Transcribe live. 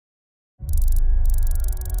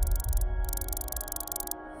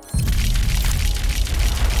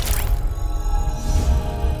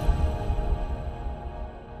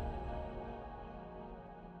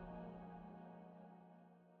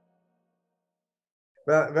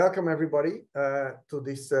Well, welcome everybody to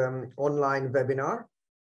this online webinar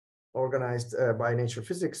organized by Nature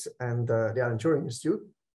Physics and the Alan Turing Institute.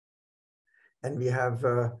 And we have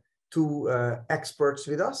two experts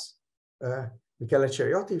with us, Michele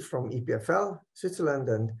Ceriotti from EPFL, Switzerland,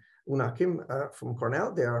 and Una Kim from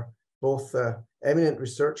Cornell. They are both eminent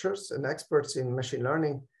researchers and experts in machine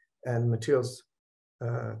learning and materials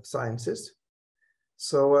sciences.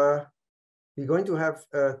 So we're going to have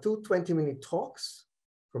two 20-minute talks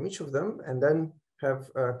from each of them, and then have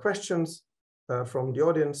questions from the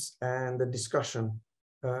audience and a discussion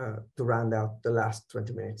to round out the last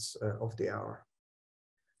 20 minutes of the hour.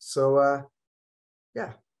 So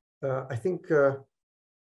I think,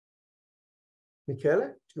 Michele,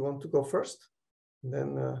 do you want to go first? And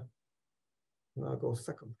then I'll go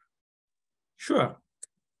second. Sure.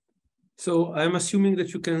 So I'm assuming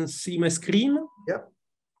that you can see my screen? Yep.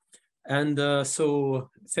 And so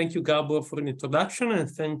thank you, Gabor, for an introduction, and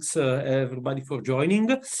thanks everybody for joining.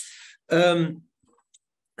 I'm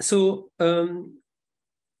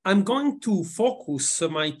going to focus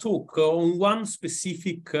my talk on one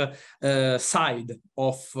specific side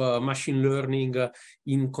of machine learning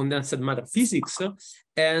in condensed matter physics.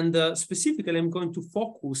 And specifically, I'm going to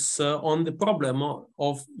focus on the problem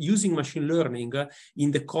of using machine learning in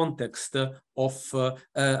the context of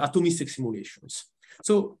atomistic simulations.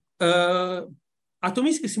 So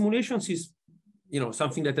atomistic simulations is,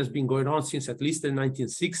 something that has been going on since at least the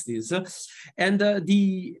 1960s. And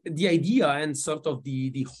the idea and sort of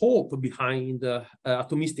the hope behind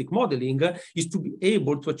atomistic modeling is to be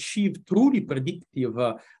able to achieve truly predictive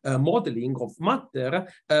modeling of matter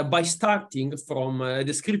by starting from a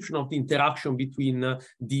description of the interaction between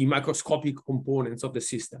the microscopic components of the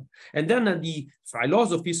system. And then the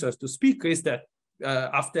philosophy, so as to speak, is that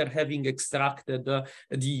after having extracted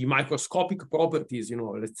the microscopic properties,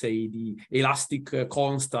 let's say the elastic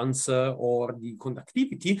constants or the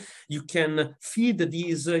conductivity, you can feed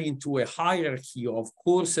these into a hierarchy of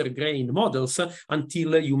coarser grained models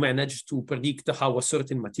until you manage to predict how a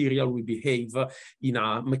certain material will behave in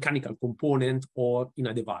a mechanical component or in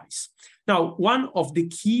a device. Now, one of the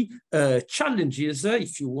key challenges,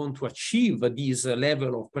 if you want to achieve this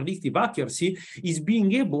level of predictive accuracy, is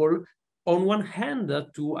being able, on one hand,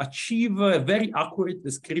 to achieve a very accurate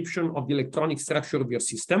description of the electronic structure of your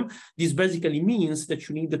system. This basically means that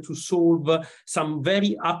you need to solve some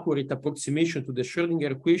very accurate approximation to the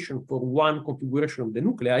Schrödinger equation for one configuration of the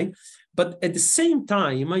nuclei. But at the same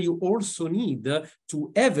time, you also need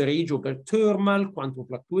to average over thermal, quantum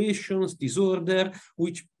fluctuations, disorder,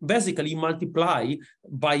 which basically multiply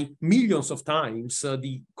by millions of times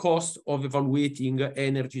the cost of evaluating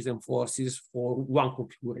energies and forces for one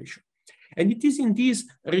configuration. And it is in this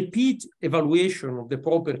repeat evaluation of the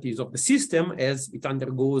properties of the system as it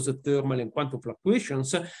undergoes thermal and quantum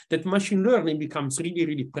fluctuations that machine learning becomes really,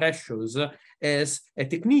 really precious as a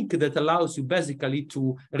technique that allows you basically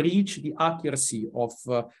to reach the accuracy of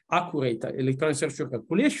accurate electronic structure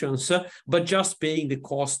calculations, but just paying the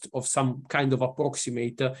cost of some kind of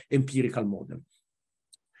approximate empirical model.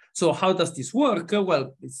 So how does this work?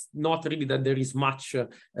 Well, it's not really that there is much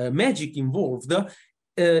magic involved.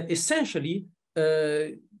 Essentially,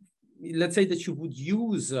 let's say that you would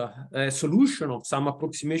use a solution of some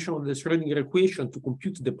approximation of the Schrödinger equation to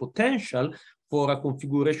compute the potential for a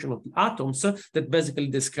configuration of the atoms that basically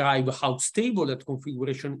describe how stable that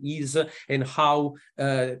configuration is and how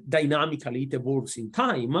dynamically it evolves in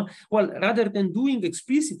time. Well, rather than doing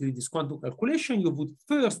explicitly this quantum calculation, you would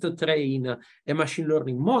first train a machine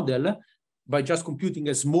learning model by just computing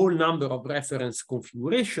a small number of reference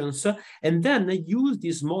configurations, and then use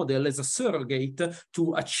this model as a surrogate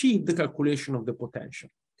to achieve the calculation of the potential.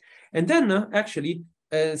 And then actually,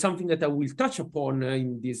 something that I will touch upon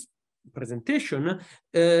in this presentation,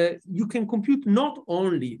 you can compute not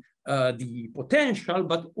only the potential,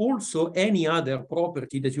 but also any other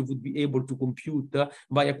property that you would be able to compute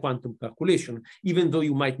by a quantum calculation, even though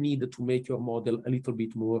you might need to make your model a little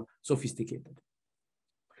bit more sophisticated.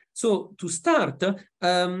 So to start,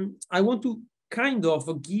 I want to kind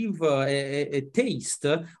of give a taste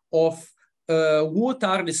of what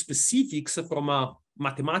are the specifics from a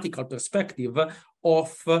mathematical perspective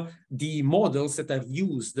of the models that I've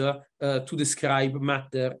used to describe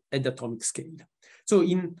matter at the atomic scale. So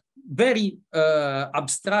in very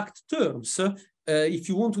abstract terms, if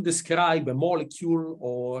you want to describe a molecule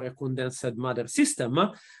or a condensed matter system,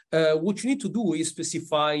 what you need to do is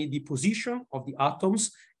specify the position of the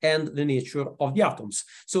atoms and the nature of the atoms.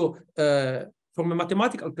 So from a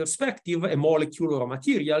mathematical perspective, a molecule or a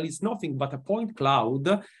material is nothing but a point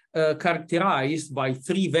cloud characterized by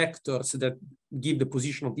three vectors that give the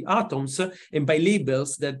position of the atoms, and by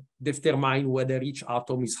labels that determine whether each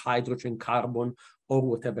atom is hydrogen, carbon, or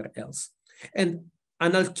whatever else. And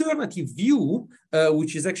an alternative view,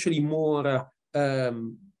 which is actually more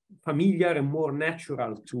familiar and more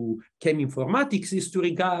natural to cheminformatics, is to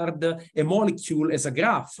regard a molecule as a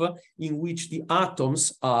graph in which the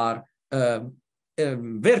atoms are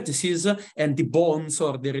vertices and the bonds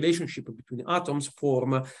or the relationship between atoms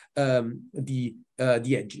form the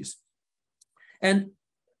edges. And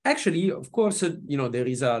actually, of course, there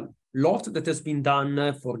is a lot that has been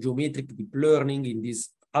done for geometric deep learning in this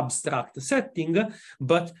abstract setting,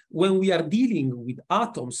 but when we are dealing with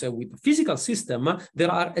atoms and with the physical system, there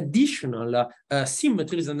are additional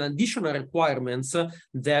symmetries and additional requirements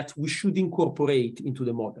that we should incorporate into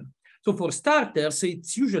the model. So for starters,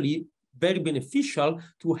 it's usually very beneficial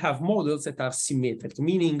to have models that are symmetric,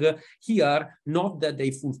 meaning here, not that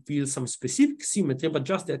they fulfill some specific symmetry, but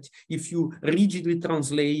just that if you rigidly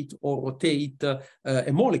translate or rotate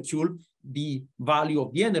a molecule, the value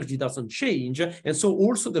of the energy doesn't change. And so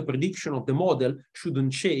also the prediction of the model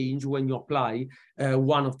shouldn't change when you apply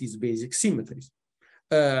one of these basic symmetries.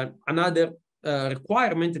 Another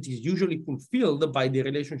requirement that is usually fulfilled by the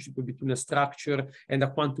relationship between a structure and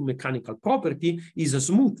a quantum mechanical property is a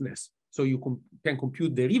smoothness. So you can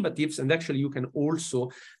compute derivatives, and actually you can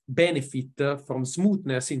also benefit from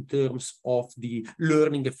smoothness in terms of the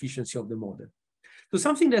learning efficiency of the model. So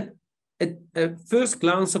something that at first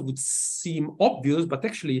glance would seem obvious, but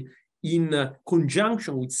actually in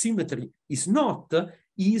conjunction with symmetry is not,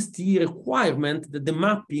 is the requirement that the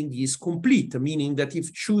mapping is complete, meaning that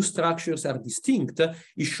if two structures are distinct,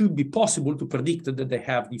 it should be possible to predict that they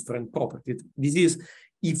have different properties. This is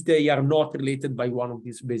if they are not related by one of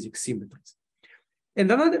these basic symmetries.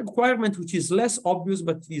 And another requirement, which is less obvious,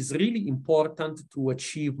 but is really important to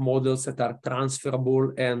achieve models that are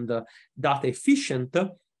transferable and data efficient,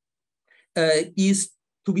 is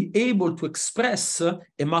to be able to express a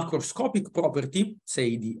macroscopic property,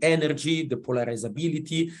 say the energy, the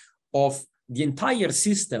polarizability of the entire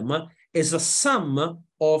system as a sum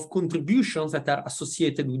of contributions that are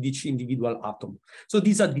associated with each individual atom. So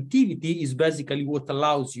this additivity is basically what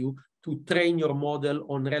allows you to train your model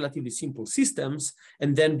on relatively simple systems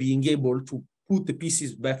and then being able to put the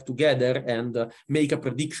pieces back together and make a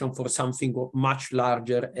prediction for something much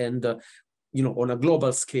larger and on a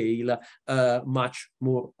global scale, much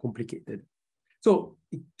more complicated. So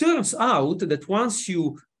it turns out that once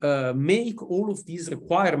you make all of these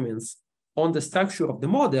requirements on the structure of the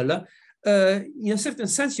model, in a certain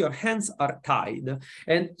sense, your hands are tied.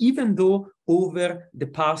 And even though over the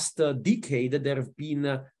past decade, there have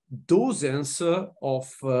been dozens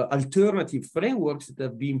of alternative frameworks that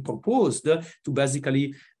have been proposed to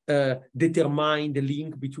basically determine the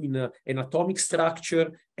link between an atomic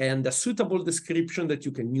structure and a suitable description that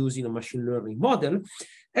you can use in a machine learning model,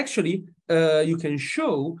 actually, you can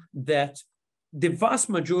show that the vast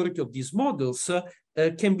majority of these models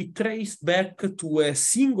can be traced back to a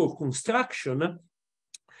single construction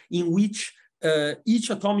in which each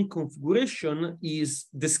atomic configuration is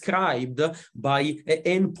described by an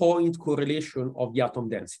endpoint correlation of the atom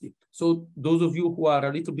density. So those of you who are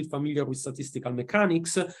a little bit familiar with statistical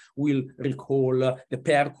mechanics will recall the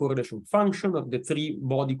pair correlation function or the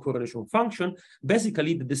three-body correlation function.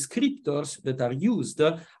 Basically, the descriptors that are used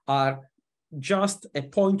are just a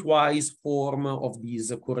pointwise form of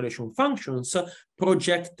these correlation functions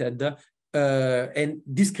projected and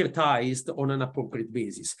discretized on an appropriate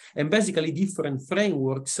basis. And basically different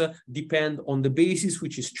frameworks depend on the basis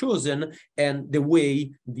which is chosen and the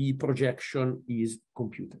way the projection is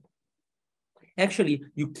computed. Actually,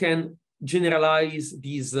 you can generalize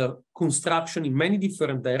this construction in many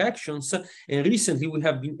different directions. And recently we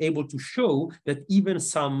have been able to show that even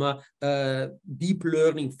some deep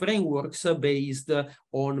learning frameworks based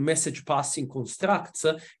on message passing constructs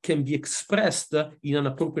can be expressed in an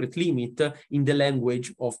appropriate limit in the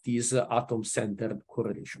language of these atom-centered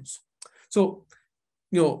correlations. So,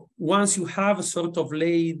 once you have sort of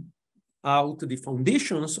laid out the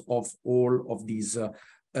foundations of all of these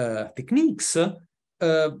techniques,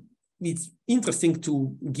 it's interesting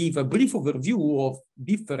to give a brief overview of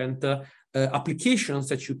different applications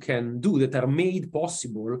that you can do that are made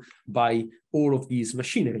possible by all of these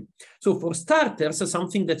machinery. So for starters,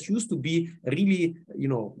 something that used to be really,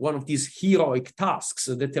 one of these heroic tasks,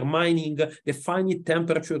 determining the finite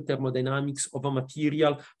temperature thermodynamics of a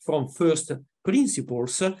material from first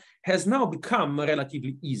principles, has now become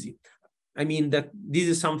relatively easy. I mean that this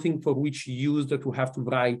is something for which you used to have to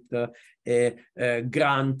write a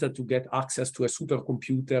grant to get access to a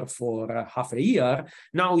supercomputer for half a year.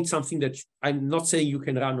 Now it's something that I'm not saying you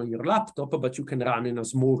can run on your laptop, but you can run in a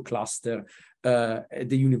small cluster at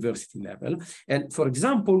the university level. And for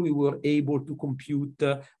example, we were able to compute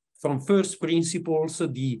from first principles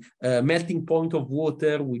the melting point of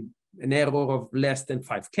water with an error of less than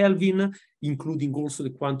 5 Kelvin, including also the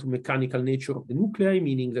quantum mechanical nature of the nuclei,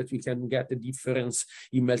 meaning that we can get a difference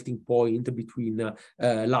in melting point between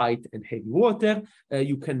light and heavy water.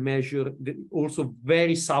 You can measure also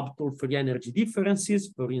very subtle free energy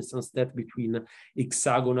differences, for instance, that between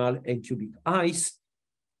hexagonal and cubic ice.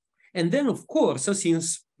 And then, of course,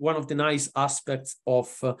 since one of the nice aspects of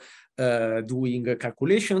doing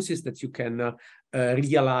calculations is that you can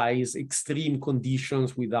realize extreme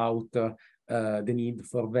conditions without the need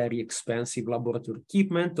for very expensive laboratory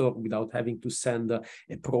equipment or without having to send a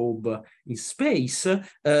probe in space,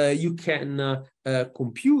 you can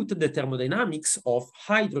compute the thermodynamics of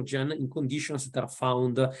hydrogen in conditions that are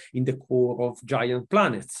found in the core of giant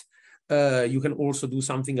planets. You can also do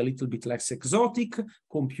something a little bit less exotic,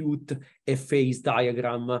 compute a phase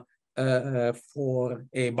diagram for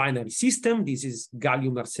a binary system. This is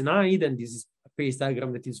gallium arsenide, and this is a phase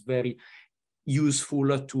diagram that is very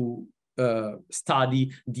useful to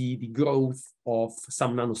study the growth of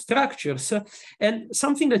some nanostructures. And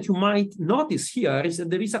something that you might notice here is that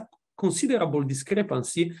there is a considerable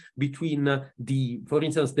discrepancy between for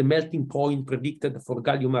instance, the melting point predicted for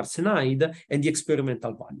gallium arsenide and the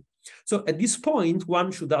experimental value. So at this point,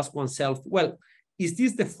 one should ask oneself, well, is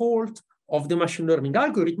this the fault of the machine learning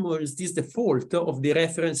algorithm, or is this the fault of the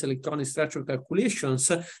reference electronic structure calculations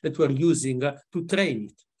that we're using to train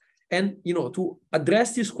it? And, you know, to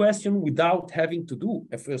address this question without having to do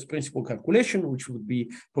a first principle calculation, which would be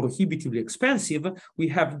prohibitively expensive, we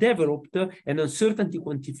have developed an uncertainty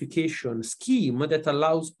quantification scheme that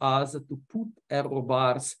allows us to put error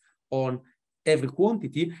bars on every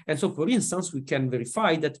quantity. And so, for instance, we can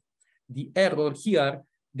verify that the error here,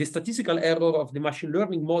 the statistical error of the machine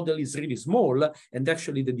learning model is really small, and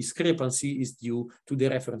actually the discrepancy is due to the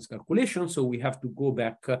reference calculation. So we have to go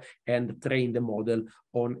back and train the model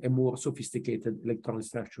on a more sophisticated electronic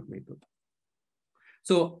structure method.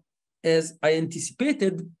 So as I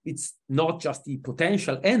anticipated, it's not just the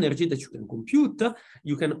potential energy that you can compute,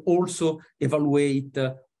 you can also evaluate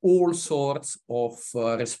all sorts of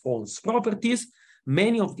response properties.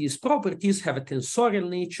 Many of these properties have a tensorial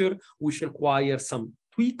nature, which requires some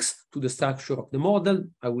tweaks to the structure of the model.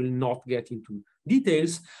 I will not get into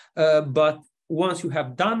details, but once you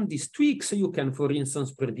have done these tweaks, you can, for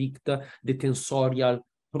instance, predict the tensorial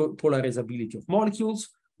polarizability of molecules.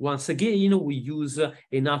 Once again, we use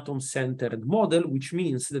an atom-centered model, which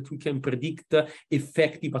means that we can predict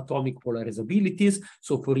effective atomic polarizabilities.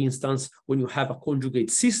 So, for instance, when you have a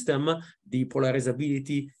conjugate system, the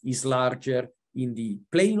polarizability is larger in the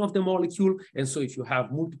plane of the molecule. And so if you have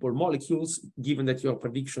multiple molecules, given that your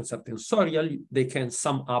predictions are tensorial, they can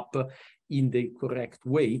sum up in the correct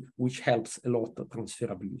way, which helps a lot of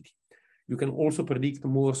transferability. You can also predict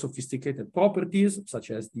more sophisticated properties,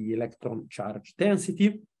 such as the electron charge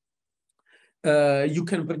density. You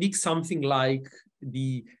can predict something like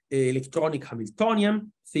the electronic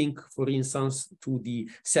Hamiltonian. Think, for instance, to the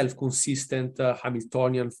self-consistent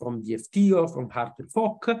Hamiltonian from DFT or from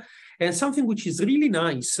Hartree-Fock. And something which is really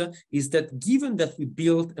nice is that given that we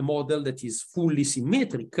built a model that is fully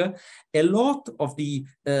symmetric, a lot of the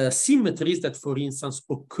symmetries that, for instance,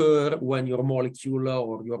 occur when your molecule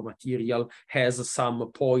or your material has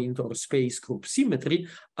some point or space group symmetry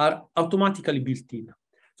are automatically built in.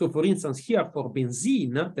 So, for instance, here for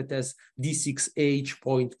benzene that has D6H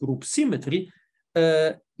point group symmetry,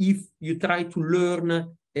 if you try to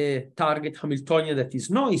learn a target Hamiltonian that is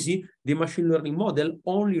noisy, the machine learning model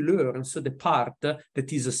only learns the part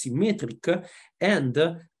that is symmetric,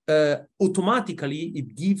 and automatically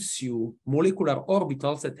it gives you molecular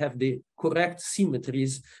orbitals that have the correct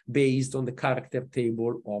symmetries based on the character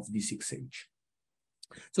table of D6H.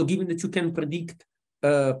 So given that you can predict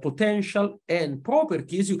potential and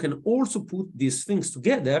properties, you can also put these things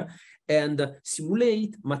together and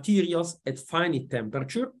simulate materials at finite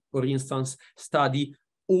temperature. For instance, study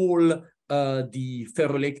all the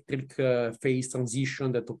ferroelectric phase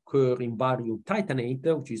transition that occur in barium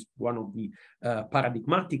titanate, which is one of the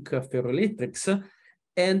paradigmatic ferroelectrics.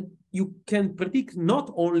 And you can predict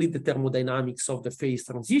not only the thermodynamics of the phase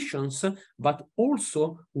transitions, but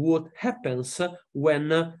also what happens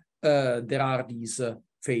when there are these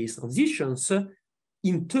phase transitions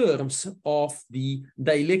in terms of the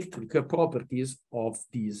dielectric properties of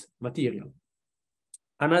this material.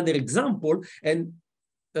 another example, and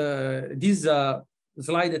this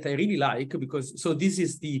slide that I really like, because so this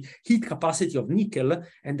is the heat capacity of nickel,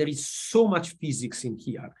 and there is so much physics in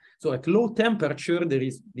here. So at low temperature, there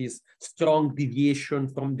is this strong deviation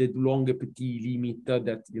from the Dulong-Petit limit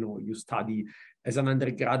that you study as an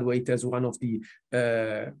undergraduate as one of the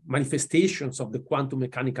manifestations of the quantum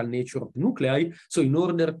mechanical nature of the nuclei. So in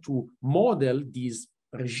order to model this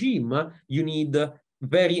regime, you need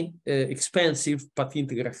very expensive path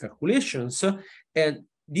integral calculations, and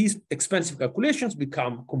these expensive calculations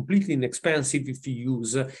become completely inexpensive if you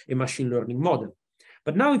use a machine learning model.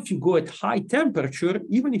 But now if you go at high temperature,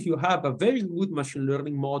 even if you have a very good machine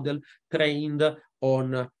learning model trained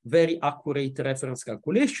on very accurate reference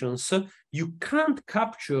calculations, you can't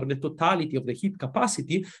capture the totality of the heat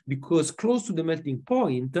capacity, because close to the melting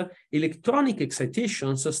point, electronic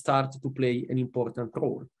excitations start to play an important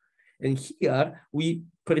role. And here we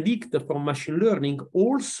predict from machine learning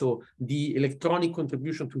also the electronic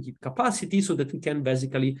contribution to heat capacity, so that we can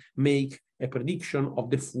basically make a prediction of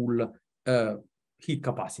the full heat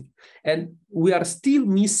capacity. And we are still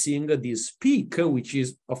missing this peak, which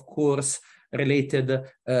is, of course, related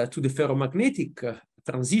to the ferromagnetic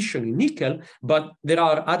transition in nickel, but there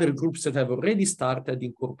are other groups that have already started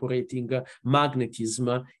incorporating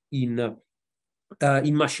magnetism in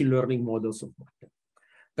machine learning models of matter.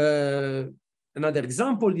 Another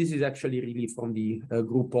example, this is actually really from the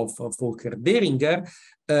group of Volker Deringer.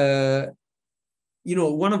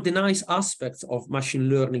 One of the nice aspects of machine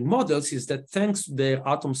learning models is that thanks to their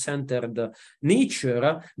atom-centered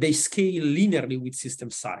nature, they scale linearly with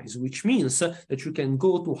system size, which means that you can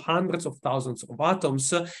go to hundreds of thousands of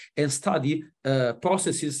atoms and study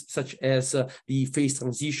processes such as the phase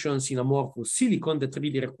transitions in amorphous silicon that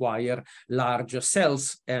really require large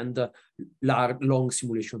cells and long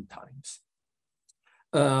simulation times.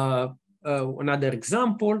 Another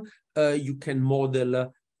example, you can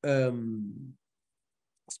model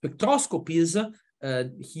spectroscopies,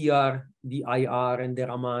 here the IR and the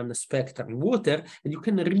Raman spectra in water, and you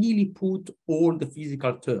can really put all the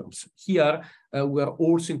physical terms. Here we are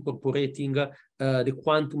also incorporating the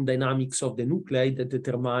quantum dynamics of the nuclei that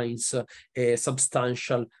determines a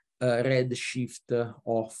substantial redshift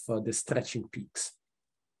of the stretching peaks.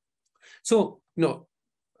 So,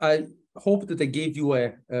 I hope that I gave you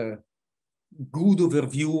a good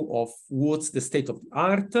overview of what's the state of the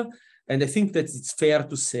art. And I think that it's fair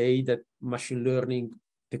to say that machine learning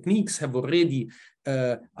techniques have already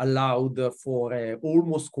allowed for an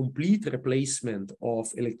almost complete replacement of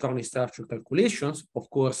electronic structure calculations, of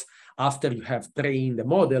course, after you have trained the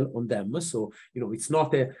model on them. So, it's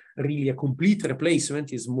not really a complete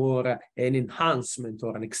replacement, it's more an enhancement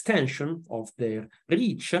or an extension of their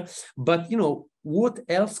reach. But, what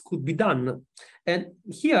else could be done? And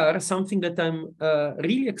here, something that I'm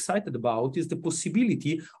really excited about is the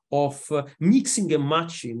possibility of mixing and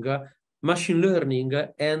matching machine learning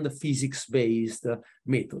and physics-based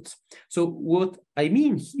methods. So what I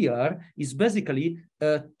mean here is basically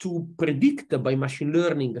to predict by machine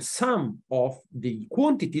learning some of the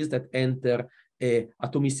quantities that enter a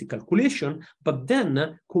atomistic calculation, but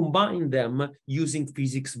then combine them using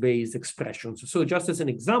physics-based expressions. So just as an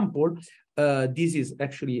example, this is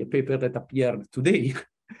actually a paper that appeared today.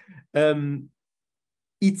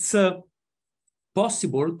 It's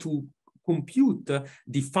possible to compute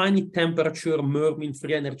the finite temperature Mermin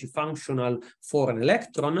free energy functional for an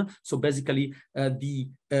electron. So basically the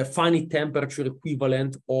finite temperature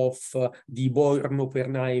equivalent of the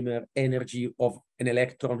Bohr-Oppenheimer energy of an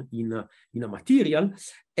electron in a material.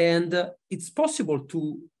 And it's possible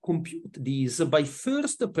to compute these by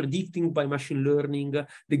first predicting by machine learning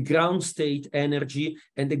the ground state energy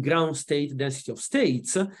and the ground state density of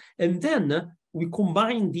states. And then we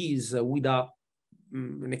combine these with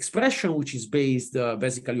an expression which is based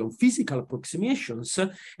basically on physical approximations,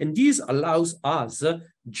 and this allows us,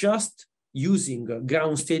 just using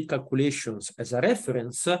ground state calculations as a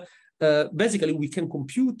reference, basically we can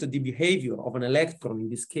compute the behavior of an electron, in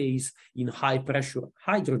this case in high pressure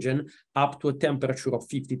hydrogen, up to a temperature of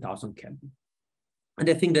 50,000 Kelvin. And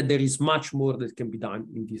I think that there is much more that can be done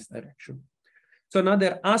in this direction. So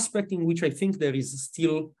another aspect in which I think there is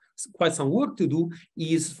still quite some work to do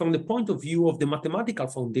is from the point of view of the mathematical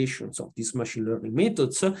foundations of these machine learning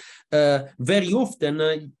methods. Very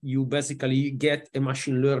often you basically get a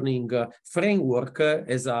machine learning framework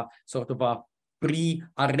as a sort of a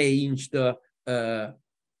pre-arranged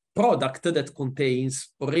product that contains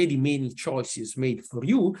already many choices made for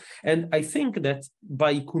you. And I think that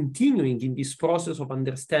by continuing in this process of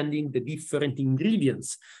understanding the different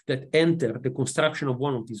ingredients that enter the construction of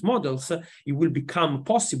one of these models, it will become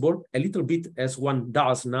possible, a little bit as one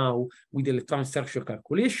does now with electronic structure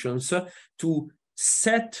calculations, to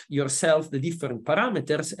set yourself the different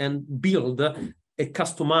parameters and build a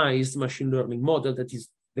customized machine learning model that is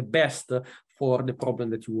the best for the problem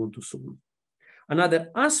that you want to solve.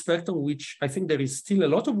 Another aspect on which I think there is still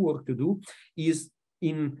a lot of work to do is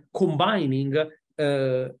in combining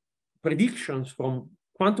predictions from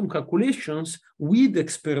quantum calculations with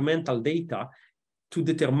experimental data to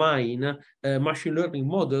determine machine learning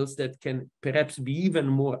models that can perhaps be even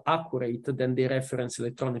more accurate than the reference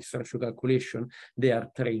electronic structure calculation they are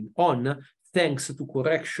trained on, thanks to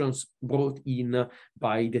corrections brought in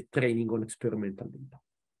by the training on experimental data.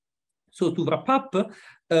 So to wrap up,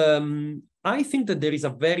 I think that there is a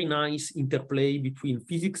very nice interplay between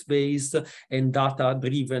physics-based and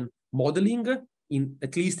data-driven modeling,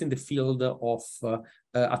 at least in the field of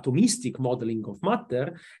atomistic modeling of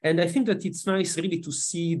matter. And I think that it's nice really to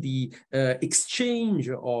see the exchange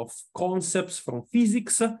of concepts from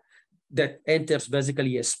physics that enters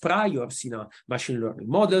basically as priors in a machine learning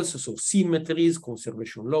models, so symmetries,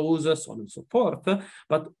 conservation laws, so on and so forth.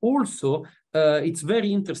 But also, it's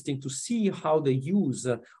very interesting to see how the use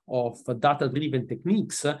of data-driven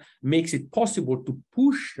techniques makes it possible to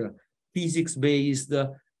push physics-based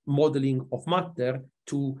modeling of matter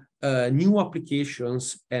to new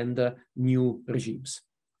applications and new regimes.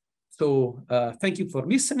 So thank you for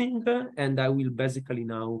listening, and I will basically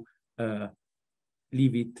now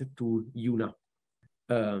leave it to Yuna.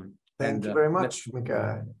 Thank you very much,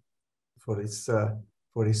 Mika, for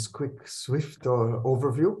this quick, swift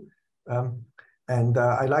overview.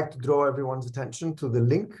 I'd like to draw everyone's attention to the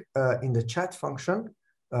link in the chat function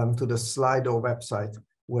to the Slido website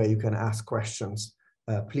where you can ask questions.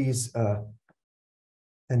 Please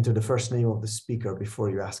enter the first name of the speaker before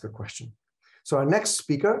you ask a question. So our next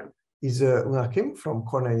speaker is Una Kim from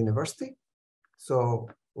Cornell University. So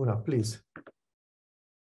Una, please.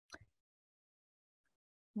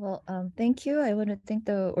 Well, thank you. I want to thank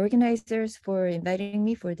the organizers for inviting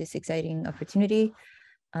me for this exciting opportunity.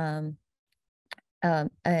 And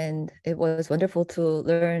it was wonderful to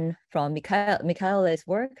learn from Michaela's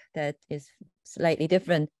work that is slightly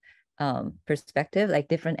different perspective, like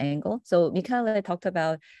different angle. So Michaela talked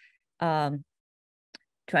about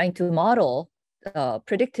trying to model,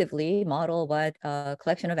 predictively model what a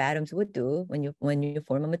collection of atoms would do when you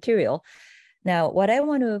form a material. Now, what I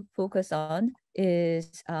want to focus on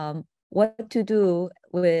is what to do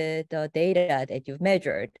with the data that you've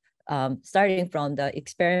measured, starting from the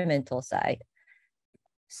experimental side.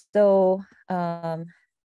 So let's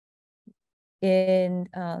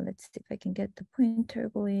see if I can get the pointer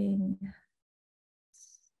going.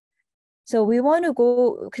 So we want to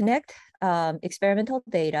go connect experimental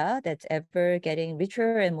data that's ever getting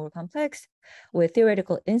richer and more complex with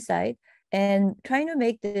theoretical insight, and trying to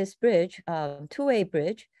make this bridge, two-way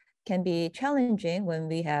bridge, can be challenging when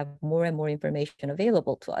we have more and more information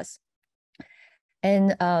available to us.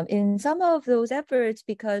 And in some of those efforts,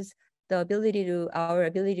 because our ability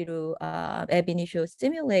to ab initio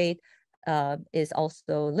simulate is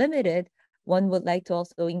also limited, one would like to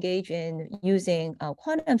also engage in using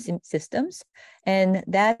quantum systems, and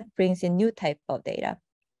that brings in new type of data.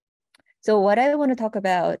 So what I want to talk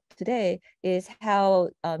about today is how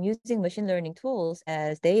using machine learning tools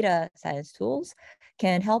as data science tools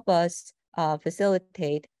can help us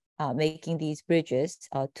facilitate making these bridges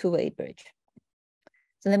a two-way bridge.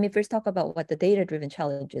 So let me first talk about what the data-driven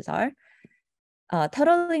challenges are.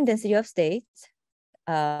 Tunneling density of states,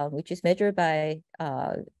 which is measured by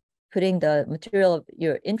putting the material of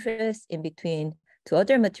your interest in between two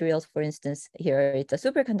other materials. For instance, here it's a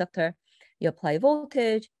superconductor. You apply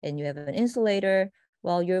voltage and you have an insulator.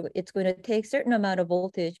 Well, it's going to take a certain amount of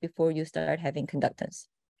voltage before you start having conductance.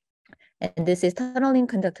 And this is tunneling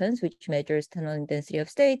conductance, which measures tunneling density of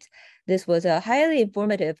states. This was a highly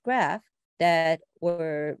informative graph that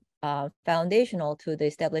were foundational to the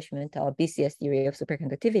establishment of BCS theory of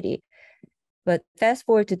superconductivity. But fast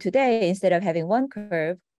forward to today, instead of having one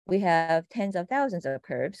curve, we have tens of thousands of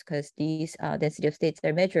curves, because these density of states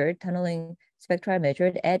are measured, tunneling spectra are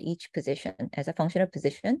measured at each position as a function of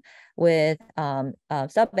position with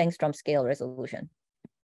sub-angstrom scale resolution.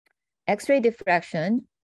 X-ray diffraction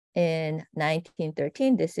in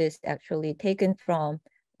 1913, this is actually taken from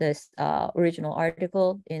this original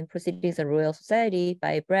article in Proceedings of Royal Society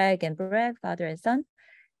by Bragg and Bragg, father and son.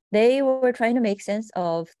 They were trying to make sense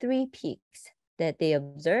of three peaks that they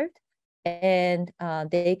observed And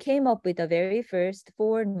they came up with the very first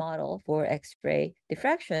forward model for X-ray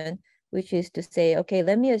diffraction, which is to say, okay,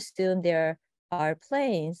 let me assume there are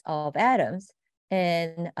planes of atoms,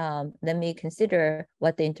 and let me consider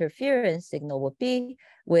what the interference signal would be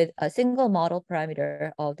with a single model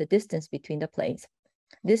parameter of the distance between the planes.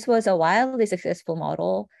 This was a wildly successful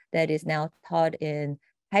model that is now taught in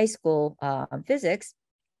high school physics.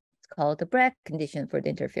 It's called the Bragg condition for the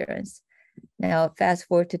interference. Now, fast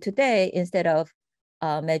forward to today, instead of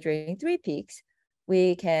measuring 3 peaks,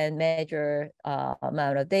 we can measure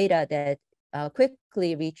amount of data that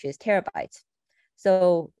quickly reaches terabytes.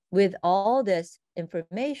 So with all this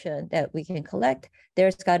information that we can collect,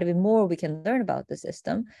 there's got to be more we can learn about the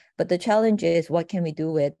system. But the challenge is, what can we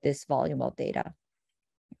do with this volume of data?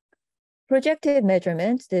 Projective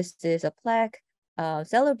measurements, this is a plaque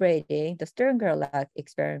celebrating the Stern-Gerlach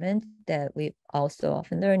experiment that we also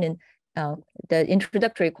often learn in the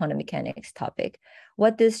introductory quantum mechanics topic.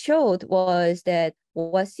 What this showed was that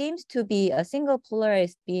what seems to be a single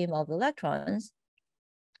polarized beam of electrons,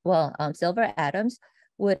 well, silver atoms,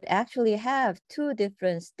 would actually have 2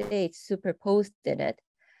 different states superposed in it.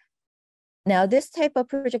 Now, this type of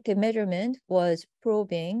projective measurement was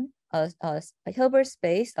probing a Hilbert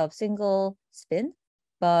space of single spin,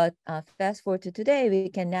 but fast forward to today, we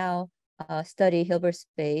can now study Hilbert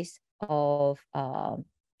space of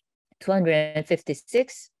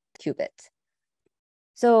 256 qubits.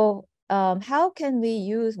 So how can we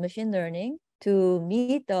use machine learning to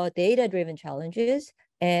meet the data-driven challenges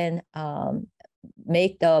and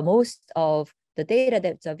make the most of the data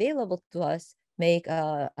that's available to us, make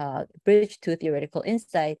a bridge to theoretical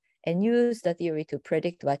insight, and use the theory to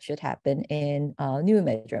predict what should happen in new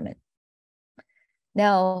measurement?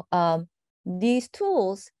 Now, these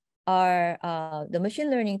tools are, the machine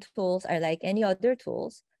learning tools are like any other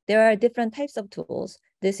tools. There are different types of tools.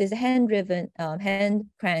 This is a hand-driven, hand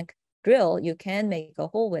crank drill. You can make a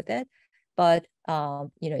hole with it, but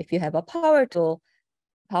if you have a power drill,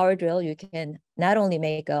 you can not only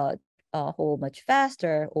make a hole much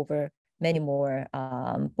faster over many more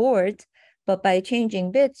boards, but by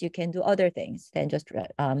changing bits, you can do other things than just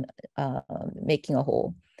making a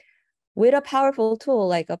hole. With a powerful tool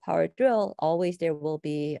like a power drill, always there will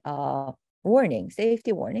be a warning,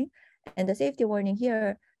 safety warning. And the safety warning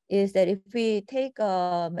here is that if we take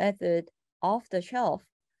a method off the shelf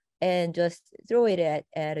and just throw it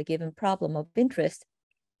at a given problem of interest,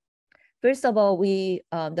 first of all,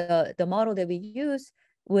 the model that we use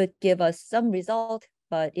would give us some result,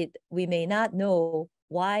 but we may not know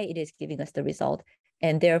why it is giving us the result,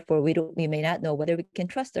 and therefore we may not know whether we can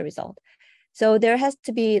trust the result. So there has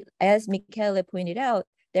to be, as Michele pointed out,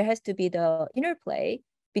 there has to be the interplay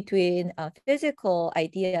between physical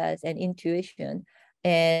ideas and intuition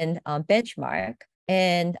and benchmark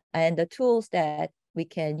and the tools that we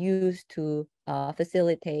can use to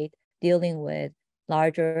facilitate dealing with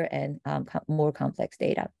larger and more complex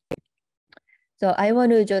data. So I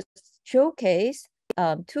want to just showcase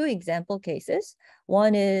 2 example cases.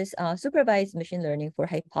 One is supervised machine learning for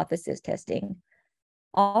hypothesis testing.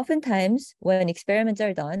 Oftentimes, when experiments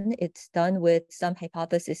are done, it's done with some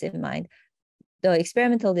hypothesis in mind. The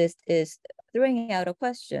experimentalist is throwing out a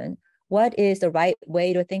question: what is the right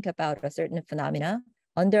way to think about a certain phenomena?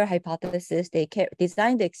 Under a hypothesis, they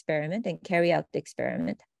design the experiment and carry out the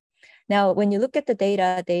experiment. Now, when you look at the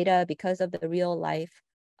data, because of the real life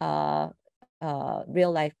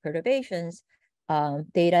perturbations,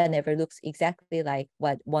 data never looks exactly like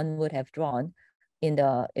what one would have drawn in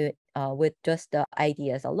with just the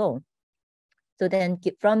ideas alone. So then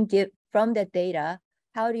from that data,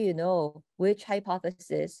 how do you know which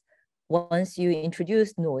hypothesis, once you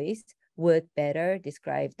introduce noise, would better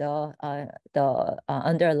describe the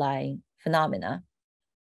underlying phenomena?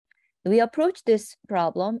 We approach this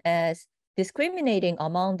problem as discriminating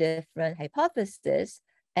among different hypotheses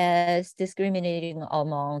as discriminating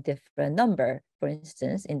among different number, for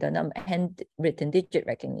instance, in the handwritten digit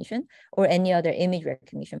recognition or any other image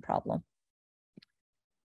recognition problem.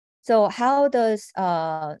 So how does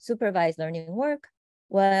supervised learning work?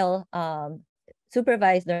 Well,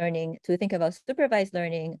 supervised learning, to think about supervised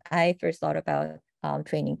learning, I first thought about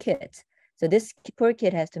training kids. So this poor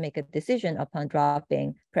kid has to make a decision upon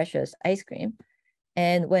dropping precious ice cream.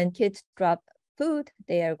 And when kids drop food,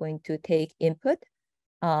 they are going to take input,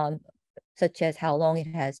 such as how long it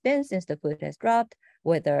has been since the food has dropped,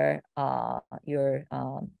 whether your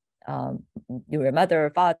mother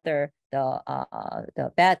or father,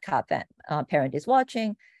 the bad cop parent is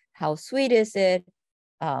watching, how sweet is it?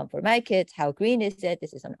 For my kids, how green is it?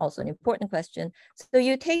 This is also an important question. So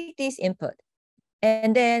you take these input,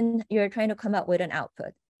 and then you're trying to come up with an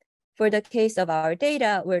output. for the case of our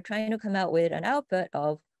data, we're trying to come out with an output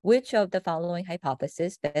of which of the following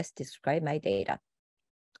hypotheses best describe my data,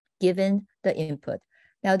 given the input.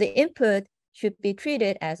 Now, the input should be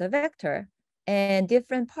treated as a vector, and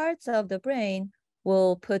different parts of the brain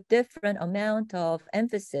will put different amount of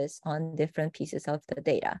emphasis on different pieces of the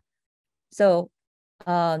data. So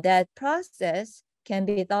that process can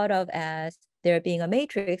be thought of as there being a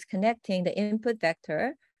matrix connecting the input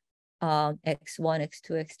vector, x1,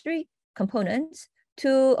 x2, x3 components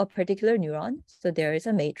to a particular neuron. So there is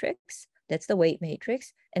a matrix, that's the weight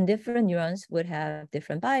matrix, and different neurons would have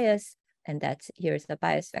different bias, and here's the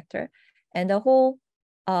bias vector. And the whole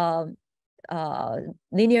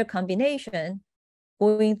linear combination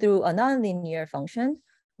going through a nonlinear function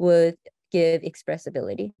would give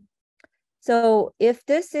expressibility. So if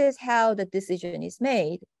this is how the decision is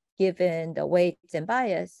made, given the weights and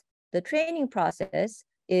bias, the training process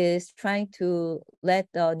is trying to let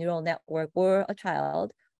the neural network or a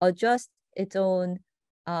child adjust its own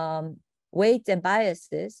weights and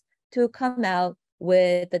biases to come out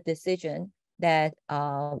with the decision that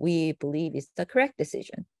we believe is the correct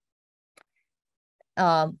decision.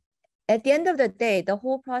 At the end of the day, the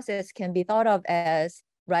whole process can be thought of as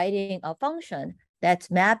writing a function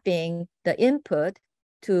that's mapping the input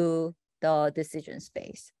to the decision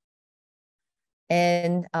space.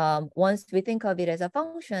 And once we think of it as a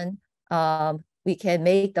function, we can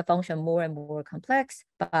make the function more and more complex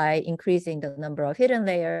by increasing the number of hidden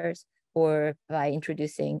layers or by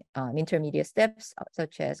introducing intermediate steps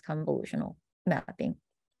such as convolutional mapping.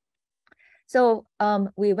 So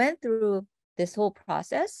we went through this whole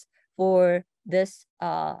process for this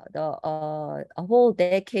a whole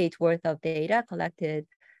decade worth of data collected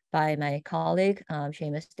by my colleague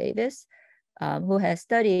Seamus Davis, who has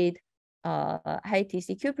studied high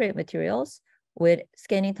TC cuprate materials with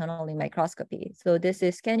scanning tunneling microscopy. So this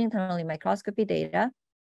is scanning tunneling microscopy data.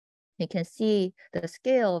 You can see the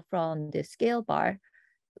scale from the scale bar.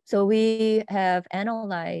 So we have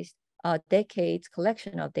analyzed a decade's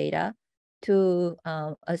collection of data to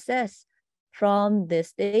assess from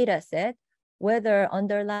this data set whether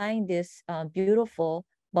underlying this beautiful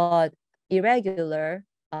but irregular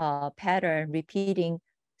pattern repeating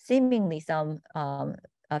seemingly some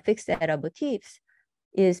fixed data motifs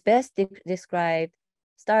is best described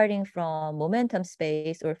starting from momentum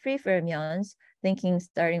space or free fermions, thinking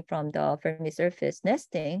starting from the Fermi surface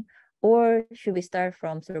nesting, or should we start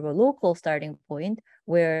from sort of a local starting point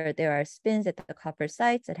where there are spins at the copper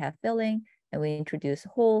sites that have filling, and we introduce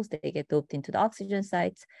holes, they get doped into the oxygen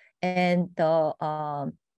sites, and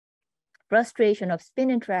the frustration of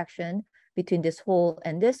spin interaction between this hole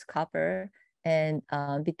and this copper and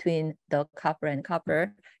between the copper and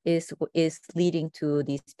copper is leading to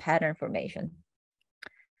this pattern formation.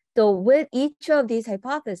 So with each of these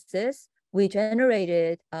hypotheses, we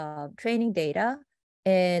generated training data,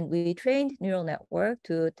 and we trained neural network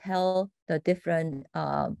to tell the different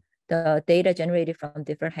the data generated from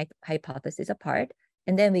different hypotheses apart.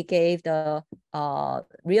 And then we gave the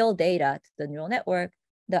real data to the neural network.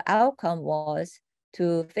 The outcome was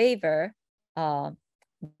to favor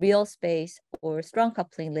real space or strong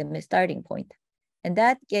coupling limit starting point. And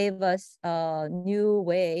that gave us a new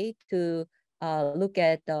way to look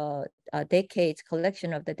at the decades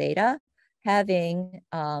collection of the data, having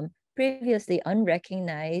previously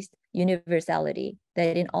unrecognized universality,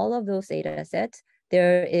 that in all of those data sets,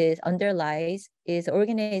 there underlies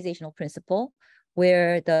organizational principle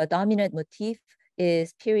where the dominant motif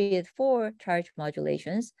is period 4 charge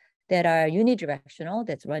modulations that are unidirectional,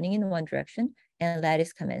 that's running in one direction, and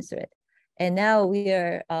lattice commensurate. And now we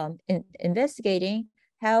are investigating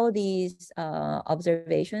how these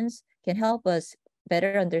observations can help us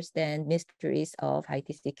better understand mysteries of high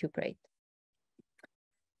TC cuprate.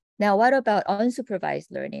 Now, what about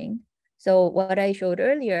unsupervised learning? So what I showed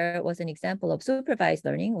earlier was an example of supervised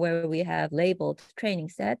learning where we have labeled training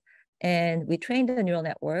set, and we trained the neural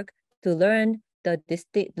network to learn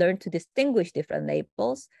to distinguish different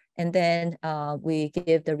labels, and then we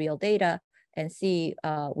give the real data and see,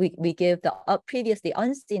 we give the previously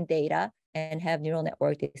unseen data and have neural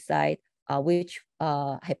network decide which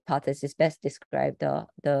hypothesis best describe the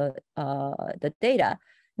data.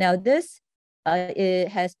 Now this it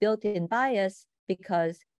has built-in bias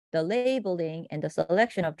because the labeling and the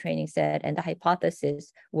selection of training set and the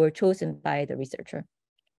hypothesis were chosen by the researcher.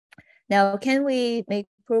 Now, can we make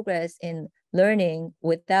progress in learning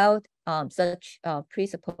without such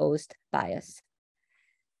presupposed bias?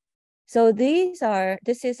 So this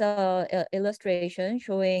is a illustration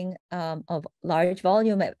showing a large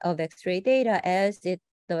volume of X-ray data as the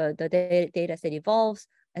data set evolves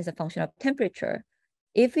as a function of temperature.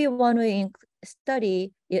 if we want to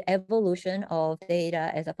study the evolution of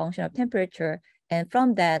data as a function of temperature, and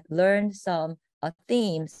from that learn some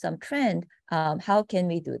theme, some trend, how can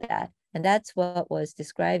we do that? And that's what was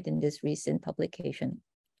described in this recent publication.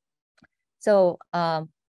 So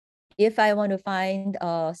if I want to find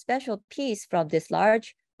a special piece from this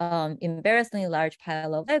large, embarrassingly large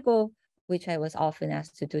pile of Lego, which I was often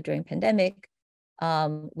asked to do during pandemic,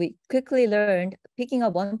 we quickly learned picking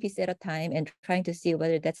up one piece at a time and trying to see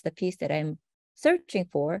whether that's the piece that I'm searching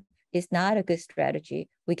for is not a good strategy.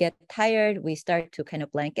 We get tired, we start to kind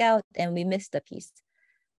of blank out, and we miss the piece.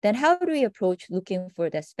 Then how do we approach looking for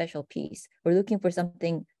that special piece or looking for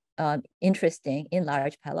something interesting in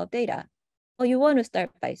large pile of data? Well, you want to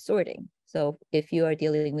start by sorting. So if you are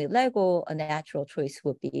dealing with Lego, a natural choice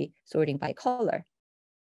would be sorting by color.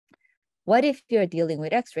 What if you're dealing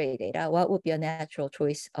with X-ray data? What would be a natural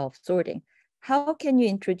choice of sorting? How can you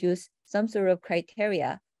introduce some sort of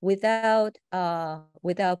criteria without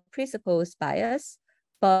presupposed bias,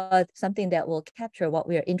 but something that will capture what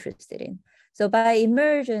we are interested in? So by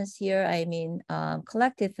emergence here, I mean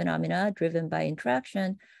collective phenomena driven by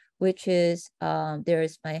interaction, which is there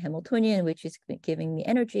is my Hamiltonian, which is giving me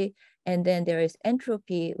energy. And then there is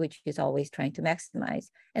entropy, which is always trying to maximize.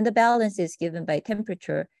 And the balance is given by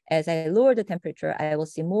temperature. As I lower the temperature, I will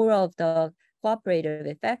see more of the cooperative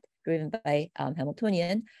effect driven by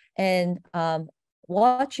Hamiltonian. And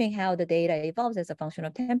watching how the data evolves as a function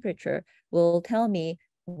of temperature will tell me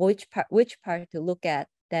which part to look at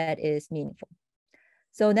that is meaningful.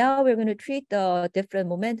 So now we're going to treat the different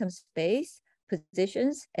momentum space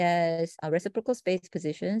positions as reciprocal space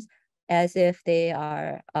positions as if they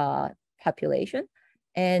are population.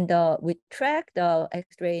 And we track the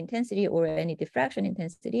X-ray intensity or any diffraction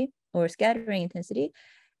intensity or scattering intensity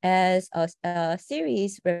as a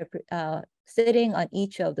series sitting on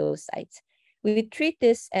each of those sites. We treat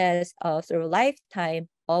this as a sort of lifetime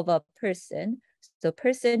of a person. So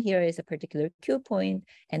person here is a particular Q point,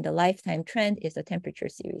 and the lifetime trend is a temperature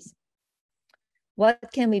series. What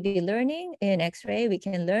can we be learning in X-ray? We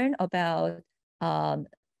can learn about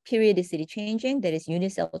periodicity changing, that is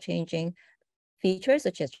unicell changing features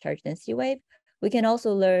such as charge density wave. We can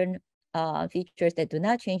also learn features that do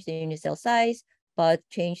not change the unicell size, but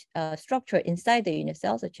change structure inside the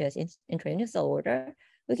unicell, such as intra-unicell order.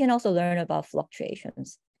 We can also learn about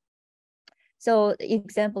fluctuations. So the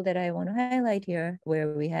example that I want to highlight here,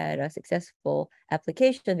 where we had a successful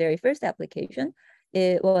application, very first application,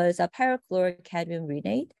 it was a pyrochlorocadmium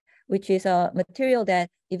renate, which is a material that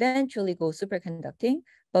eventually goes superconducting.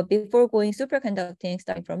 But before going superconducting,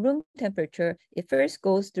 starting from room temperature, it first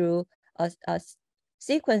goes through a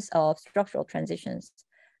sequence of structural transitions.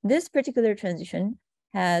 This particular transition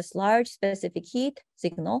has large specific heat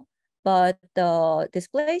signal, but the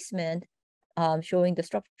displacement showing the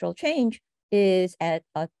structural change is at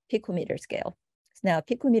a picometer scale. Now,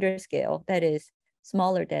 picometer scale, that is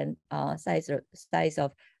smaller than size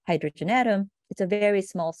of hydrogen atom. It's a very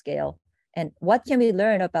small scale. And what can we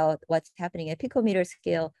learn about what's happening at picometer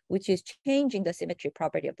scale, which is changing the symmetry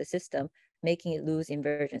property of the system, making it lose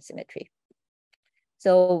inversion symmetry.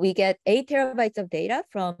 So we get 8 terabytes of data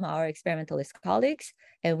from our experimentalist colleagues,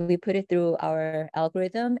 and we put it through our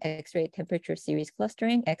algorithm, X-ray temperature series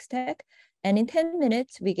clustering, XTEC. And in 10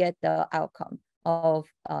 minutes, we get the outcome of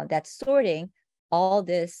that sorting all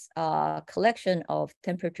this collection of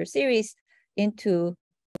temperature series into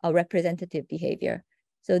a representative behavior.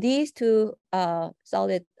 So these two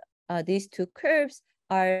these two curves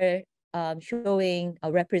are showing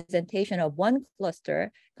a representation of one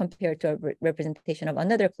cluster compared to a representation of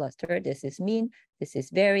another cluster. This is mean, this is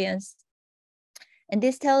variance. And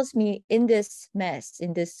this tells me in this mess,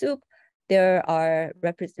 in this soup, there are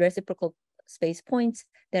reciprocal space points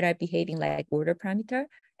that are behaving like order parameter,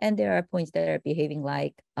 and there are points that are behaving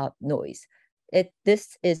like noise.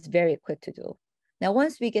 This is very quick to do. Now,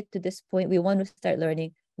 once we get to this point, we want to start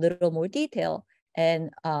learning a little more detail.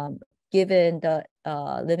 And given the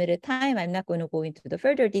limited time, I'm not going to go into the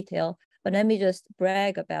further detail, but let me just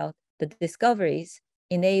brag about the discoveries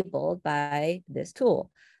enabled by this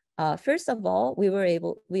tool. First of all, we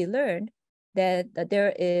learned that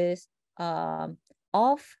there is out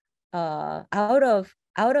of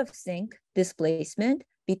sync displacement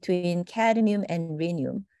between cadmium and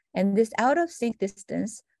rhenium. And this out of sync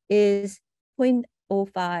distance is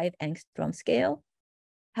 0.05 angstrom scale.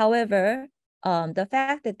 However, the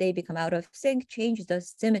fact that they become out of sync changes the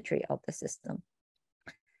symmetry of the system.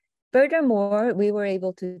 Furthermore, we were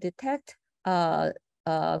able to detect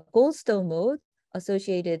Goldstone mode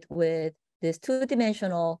associated with this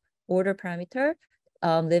two-dimensional order parameter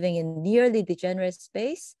living in nearly degenerate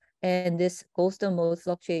space and this Goldstone mode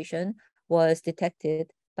fluctuation was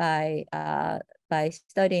detected by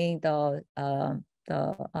studying the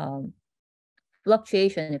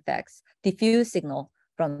fluctuation effects, diffuse signal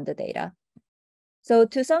from the data. So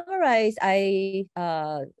to summarize, I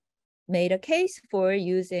made a case for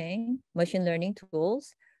using machine learning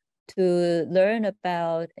tools to learn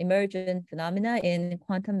about emergent phenomena in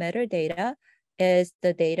quantum metadata as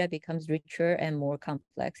the data becomes richer and more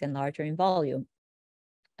complex and larger in volume.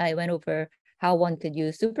 I went over how one could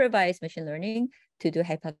use supervised machine learning to do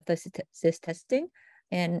hypothesis testing,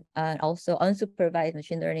 and also unsupervised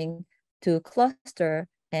machine learning to cluster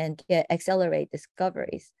and accelerate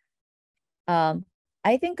discoveries.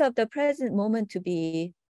 I think of the present moment to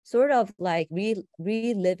be sort of like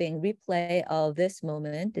replay of this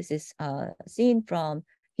moment. This is seen from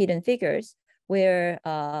Hidden Figures, where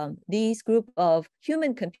these group of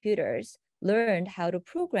human computers learned how to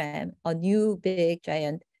program a new big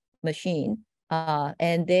giant machine,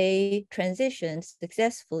 and they transitioned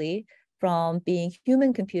successfully from being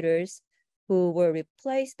human computers who were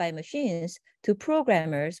replaced by machines to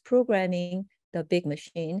programmers programming the big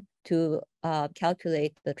machine to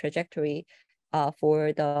calculate the trajectory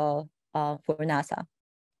for NASA.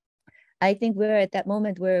 I think we're at that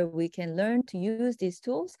moment where we can learn to use these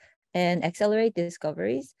tools and accelerate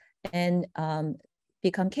discoveries and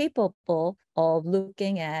become capable of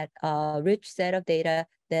looking at a rich set of data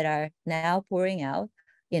that are now pouring out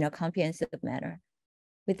in a comprehensive manner.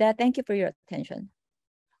 With that, thank you for your attention.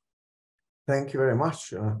 Thank you very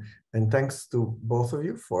much. And thanks to both of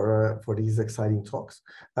you for these exciting talks.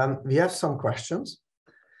 We have some questions.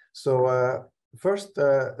 So first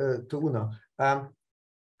to Una.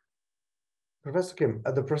 Professor Kim,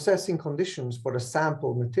 the processing conditions for the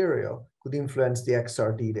sample material could influence the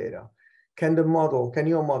XRD data. Can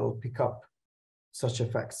your model pick up such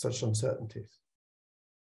effects, such uncertainties?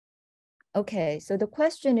 Okay, so the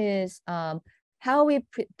question is how we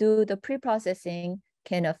do the pre-processing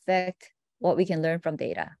can affect what we can learn from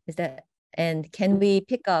data. And can we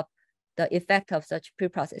pick up the effect of such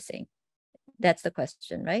pre-processing? That's the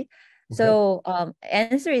question, right? Okay. So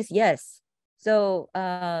answer is yes. So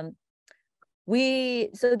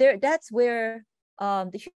that's where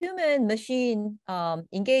the human-machine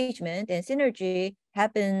engagement and synergy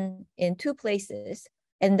happen in two places,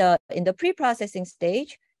 in the pre-processing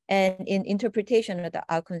stage and in interpretation of the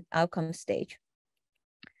outcome stage.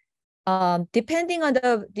 Depending on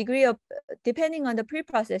the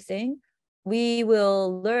pre-processing, we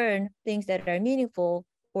will learn things that are meaningful,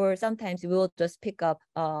 or sometimes we will just pick up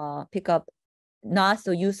not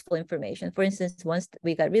so useful information. For instance, once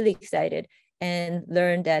we got really excited and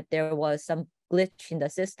learned that there was some glitch in the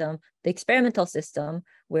system, the experimental system,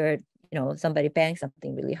 where somebody banged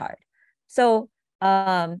something really hard. So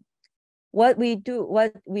what we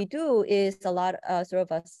do is a lot sort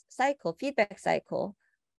of a feedback cycle.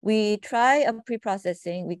 We try a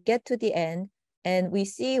pre-processing, we get to the end, and we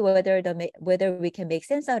see whether we can make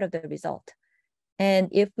sense out of the result. And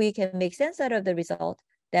if we can make sense out of the result,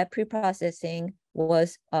 that pre-processing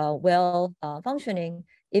was well functioning.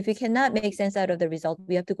 If we cannot make sense out of the result,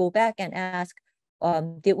 we have to go back and ask,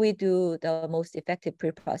 did we do the most effective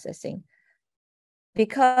pre-processing?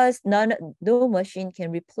 Because no machine can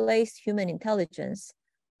replace human intelligence,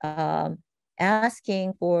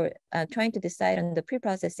 asking for, trying to decide on the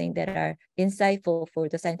pre-processing that are insightful for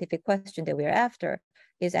the scientific question that we're after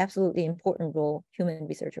is absolutely important role human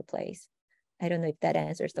researcher plays. I don't know if that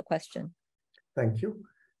answers the question. Thank you.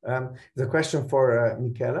 The question for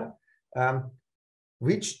Michela.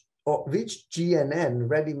 Which GNN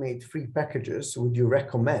ready-made free packages would you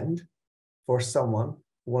recommend for someone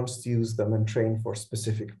who wants to use them and train for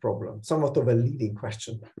specific problems? Somewhat of a leading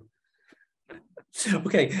question.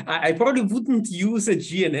 Okay, I probably wouldn't use a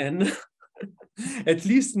GNN, at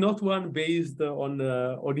least not one based on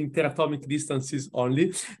interatomic distances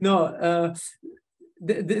only. No,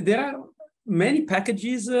 there are many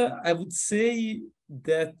packages. I would say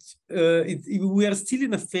that we are still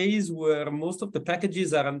in a phase where most of the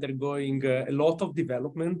packages are undergoing a lot of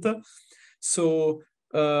development. So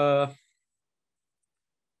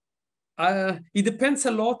it depends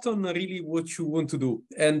a lot on really what you want to do.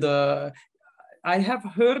 And I have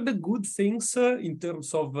heard good things in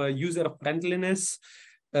terms of user friendliness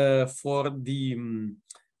for the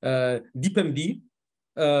DeepMD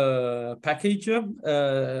package.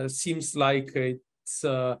 Seems like it's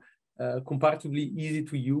comparatively easy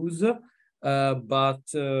to use,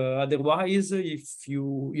 but otherwise, if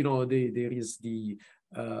there is the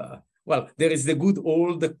well, there is the good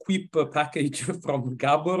old Quip package from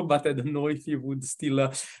Gabor, but I don't know if you would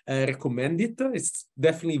still recommend it. It's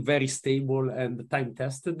definitely very stable and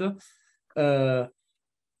time-tested.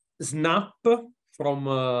 Snap from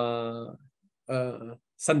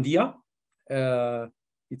Sandia.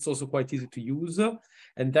 It's also quite easy to use.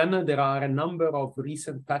 And then there are a number of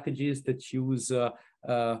recent packages that use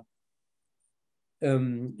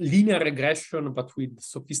linear regression, but with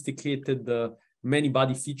sophisticated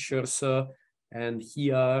many-body features. And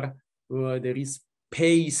here there is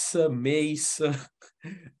PACE, MACE,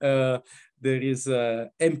 there is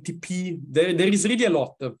MTP. There is really a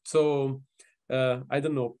lot. So I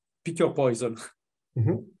don't know, pick your poison.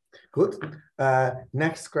 Mm-hmm. Good.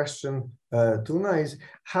 Next question, Tuna, is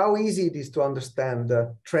how easy it is to understand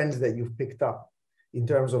the trends that you've picked up in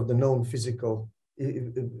terms of the known physical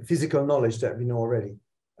knowledge that we know already.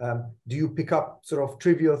 Do you pick up sort of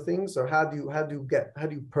trivial things, or how do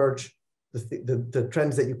you purge the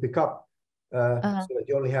trends that you pick up so that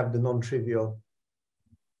you only have the non-trivial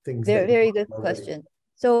things? Very good question.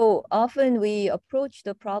 So often we approach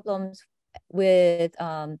the problems with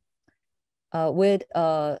a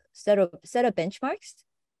set of benchmarks.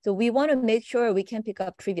 So we want to make sure we can pick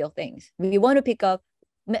up trivial things. We want to pick up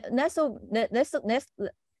not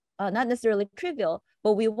necessarily trivial,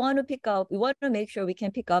 but we want to make sure we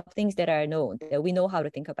can pick up things that are known, that we know how to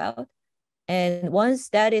think about. And once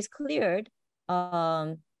that is cleared,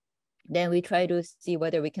 then we try to see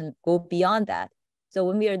whether we can go beyond that. So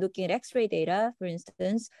when we are looking at X-ray data, for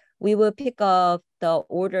instance, we will pick up the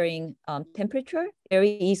ordering temperature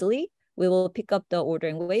very easily. We will pick up the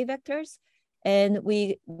ordering wave vectors, and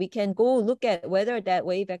we can go look at whether that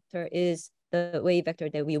wave vector is the wave vector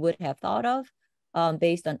that we would have thought of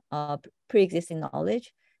based on pre-existing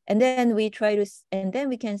knowledge. And then we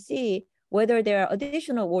can see whether there are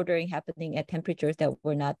additional ordering happening at temperatures that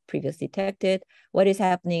were not previously detected, what is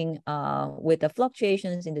happening with the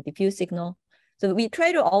fluctuations in the diffuse signal. So we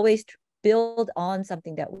try to always build on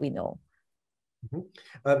something that we know.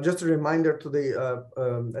 Mm-hmm. Just a reminder to the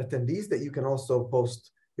attendees that you can also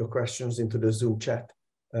post your questions into the Zoom chat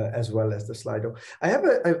as well as the Slido. I have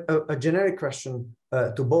a generic question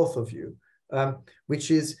to both of you, which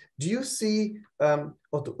is: do you see do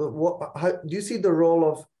you see the role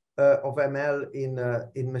of ML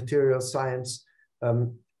in materials science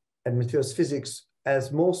and materials physics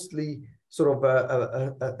as mostly sort of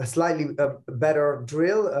a slightly better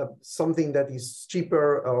drill, something that is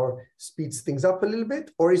cheaper or speeds things up a little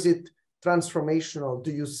bit, or is it transformational?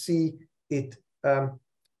 Do you see it?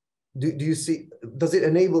 Does it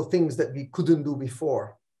enable things that we couldn't do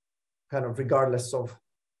before, kind of regardless of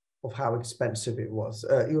how expensive it was?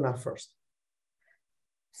 Una first.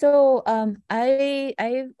 So I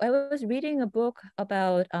was reading a book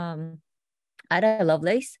about Ada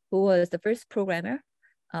Lovelace, who was the first programmer.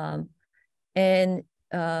 And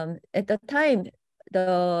at the time,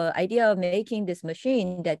 the idea of making this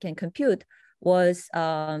machine that can compute was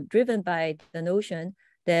driven by the notion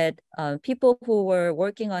that people who were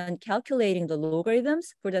working on calculating the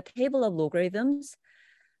logarithms for the table of logarithms,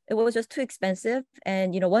 it was just too expensive.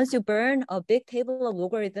 And once you burn a big table of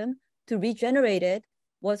logarithm, to regenerate it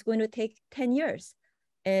was going to take 10 years.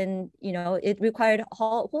 And it required a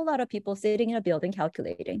whole lot of people sitting in a building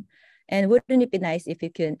calculating. And wouldn't it be nice if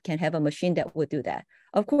you can have a machine that would do that?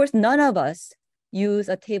 Of course, none of us use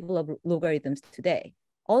a table of logarithms today,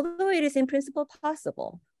 although it is in principle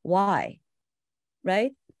possible. Why?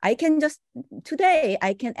 Right? Today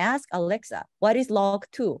I can ask Alexa, what is log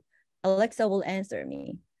 2? Alexa will answer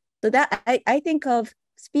me. So that I think of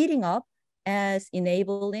speeding up as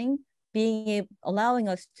enabling, allowing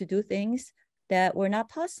us to do things that were not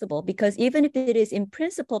possible, because even if it is in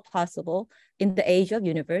principle possible in the age of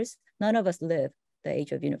universe, none of us live the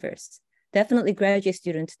age of universe. Definitely graduate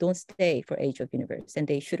students don't stay for age of universe, and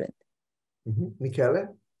they shouldn't. Mm-hmm.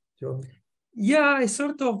 Michele? Yeah, I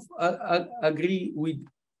sort of agree with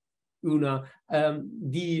Una.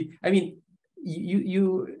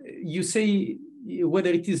 You say whether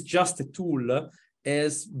it is just a tool,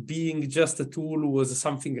 as being just a tool was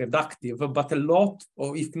something reductive, but a lot,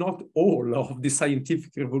 or if not all, of the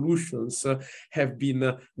scientific revolutions have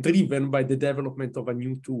been driven by the development of a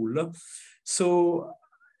new tool. So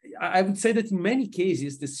I would say that in many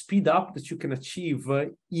cases, the speed up that you can achieve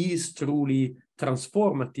is truly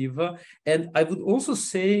transformative. And I would also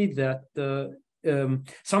say that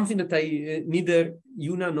something that neither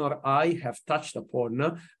Una nor I have touched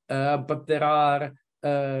upon, but there are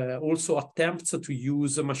also attempts to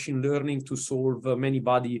use machine learning to solve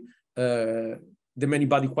many-body the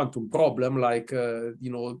many-body quantum problem, like,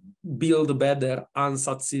 build better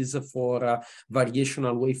ansatses for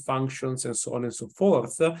variational wave functions and so on and so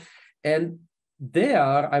forth. And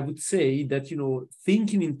there, I would say that,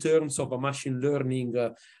 thinking in terms of a machine learning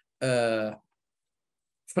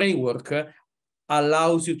framework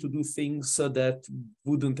allows you to do things that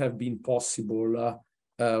wouldn't have been possible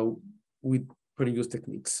with previous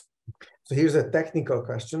techniques. So here's a technical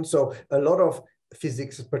question. So a lot of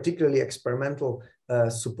physics, particularly experimental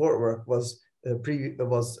support work, was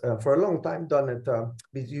for a long time done at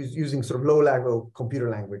using sort of low-level computer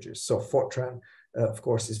languages. So Fortran, of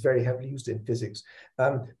course, is very heavily used in physics.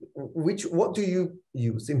 What do you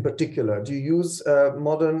use in particular? Do you use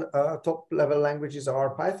modern top-level languages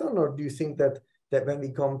or Python, or do you think that when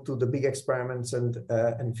we come to the big experiments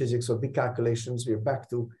and physics or big calculations, we're back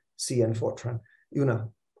to C and Fortran? Una?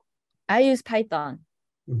 I use Python.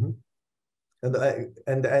 Mm-hmm.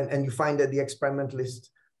 And you find that the experimentalist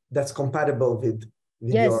that's compatible with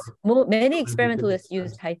yes, many experimentalists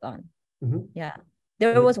use physics. Python. Mm-hmm. Yeah,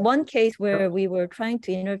 there was one case where we were trying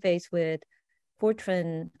to interface with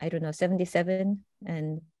Fortran, I don't know, 77,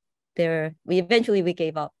 and eventually we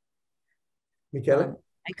gave up. Michele?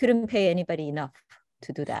 I couldn't pay anybody enough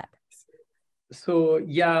to do that. So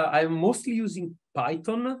yeah, I'm mostly using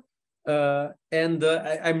Python, and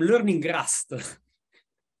I'm learning Rust.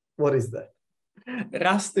 What is that?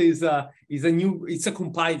 Rust is a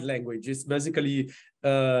compiled language. It's basically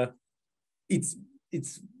it's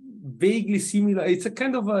vaguely similar. It's a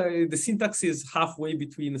kind of the syntax is halfway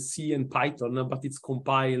between C and Python, but it's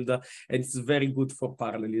compiled and it's very good for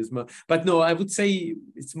parallelism. But no, I would say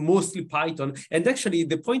it's mostly Python. And actually,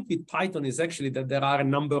 the point with Python is actually that there are a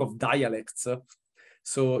number of dialects.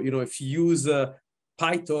 So if you use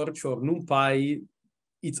PyTorch or NumPy,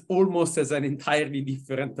 it's almost as an entirely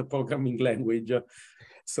different programming language.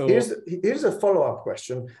 So here's a follow-up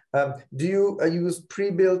question. Do you use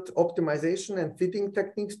pre-built optimization and fitting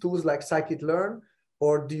techniques, tools like scikit-learn,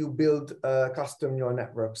 or do you build custom neural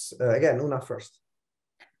networks? Again, Una first.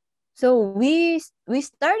 So we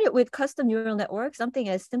started with custom neural networks, something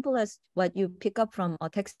as simple as what you pick up from a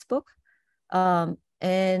textbook. And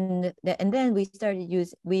then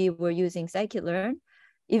we were using scikit-learn.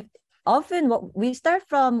 Often we start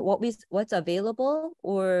from what's available,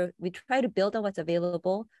 or we try to build on what's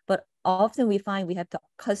available, but often we find we have to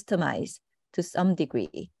customize to some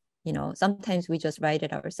degree. Sometimes we just write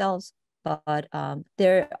it ourselves, but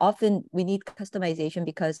often we need customization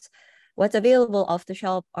because what's available off the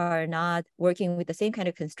shelf are not working with the same kind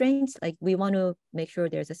of constraints. Like we want to make sure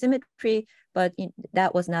there's a symmetry, but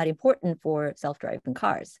that was not important for self-driving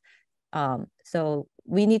cars. So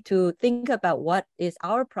we need to think about what is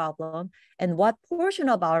our problem and what portion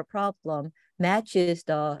of our problem matches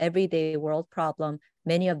the everyday world problem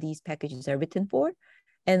many of these packages are written for,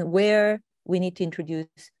 and where we need to introduce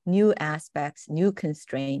new aspects, new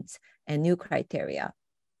constraints, and new criteria.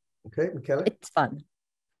 Okay, Michele? It's fun.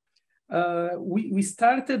 We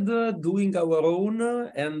started doing our own,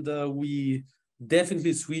 and we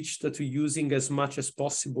definitely switched to using as much as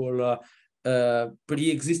possible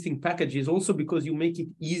pre-existing packages, also because you make it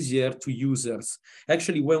easier to users.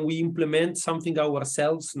 Actually, when we implement something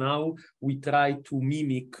ourselves now, we try to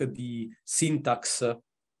mimic the syntax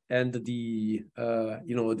and the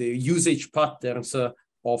the usage patterns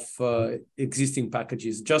of existing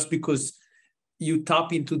packages, just because you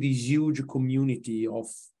tap into this huge community of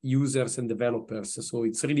users and developers. So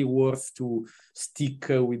it's really worth to stick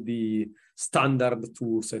with the standard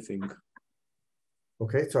tools, I think.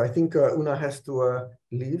 Okay, so I think Una has to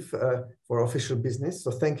leave for official business. So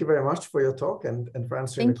thank you very much for your talk and for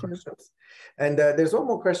answering the questions. And there's one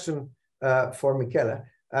more question for Michele.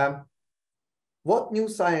 What new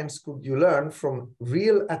science could you learn from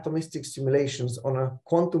real atomistic simulations on a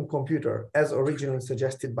quantum computer as originally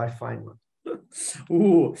suggested by Feynman?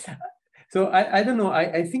 Ooh. So I don't know.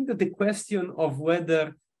 I think that the question of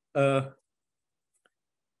whether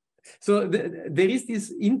so there is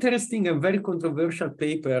this interesting and very controversial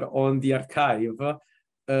paper on the archive,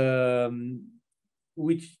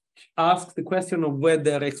 which asks the question of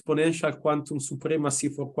whether exponential quantum supremacy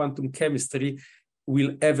for quantum chemistry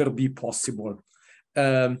will ever be possible.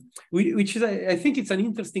 Which is, I think it's an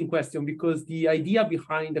interesting question, because the idea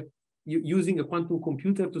behind using a quantum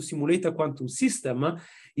computer to simulate a quantum system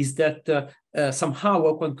is that somehow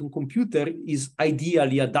a quantum computer is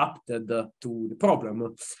ideally adapted to the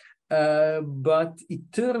problem. But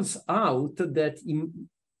it turns out that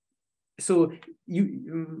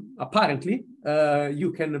apparently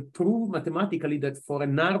you can prove mathematically that for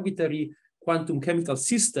an arbitrary quantum chemical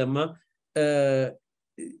system,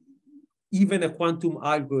 even a quantum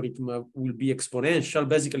algorithm will be exponential.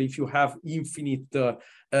 Basically, if you have infinite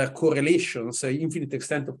correlations, infinite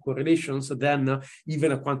extent of correlations, then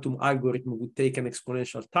even a quantum algorithm would take an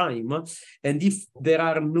exponential time. And if there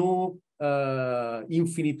are no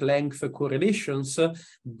infinite length correlations,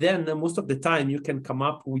 then most of the time you can come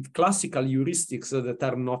up with classical heuristics that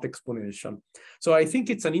are not exponential. So I think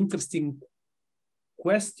it's an interesting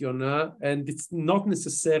question, and it's not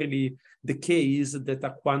necessarily the case that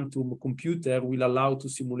a quantum computer will allow to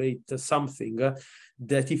simulate something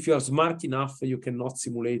that if you're smart enough, you cannot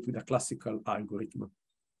simulate with a classical algorithm.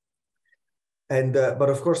 And but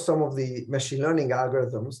of course, some of the machine learning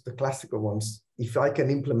algorithms, the classical ones, if I can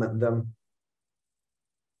implement them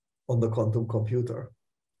on the quantum computer,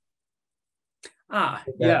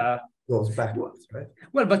 yeah, goes backwards, right?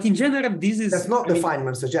 Well, but in general, that's not the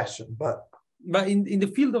Feynman suggestion, but in the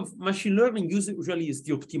field of machine learning, usually is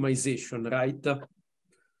the optimization, right?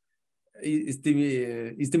 Is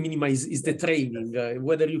the training,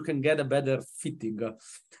 whether you can get a better fitting.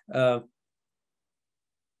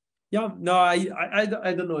 Yeah, no, I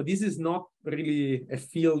don't know. This is not really a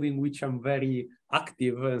field in which I'm very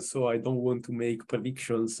active, and so I don't want to make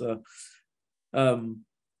predictions.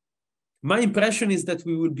 My impression is that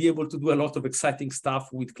we will be able to do a lot of exciting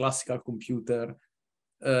stuff with classical computer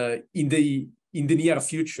in the near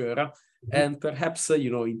future, and perhaps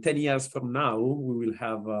in 10 years from now we will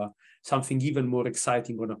have something even more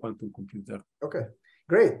exciting on a quantum computer. Okay,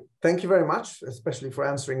 great. Thank you very much, especially for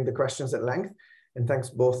answering the questions at length, and thanks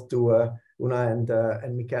both to Una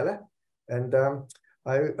and Michele. And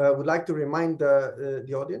I would like to remind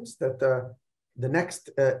the audience that the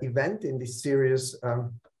next event in this series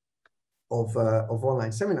of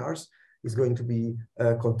online seminars is going to be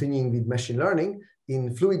continuing with machine learning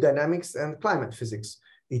in fluid dynamics and climate physics.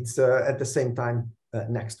 It's at the same time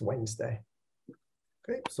next Wednesday.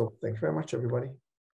 Okay, so thanks very much, everybody.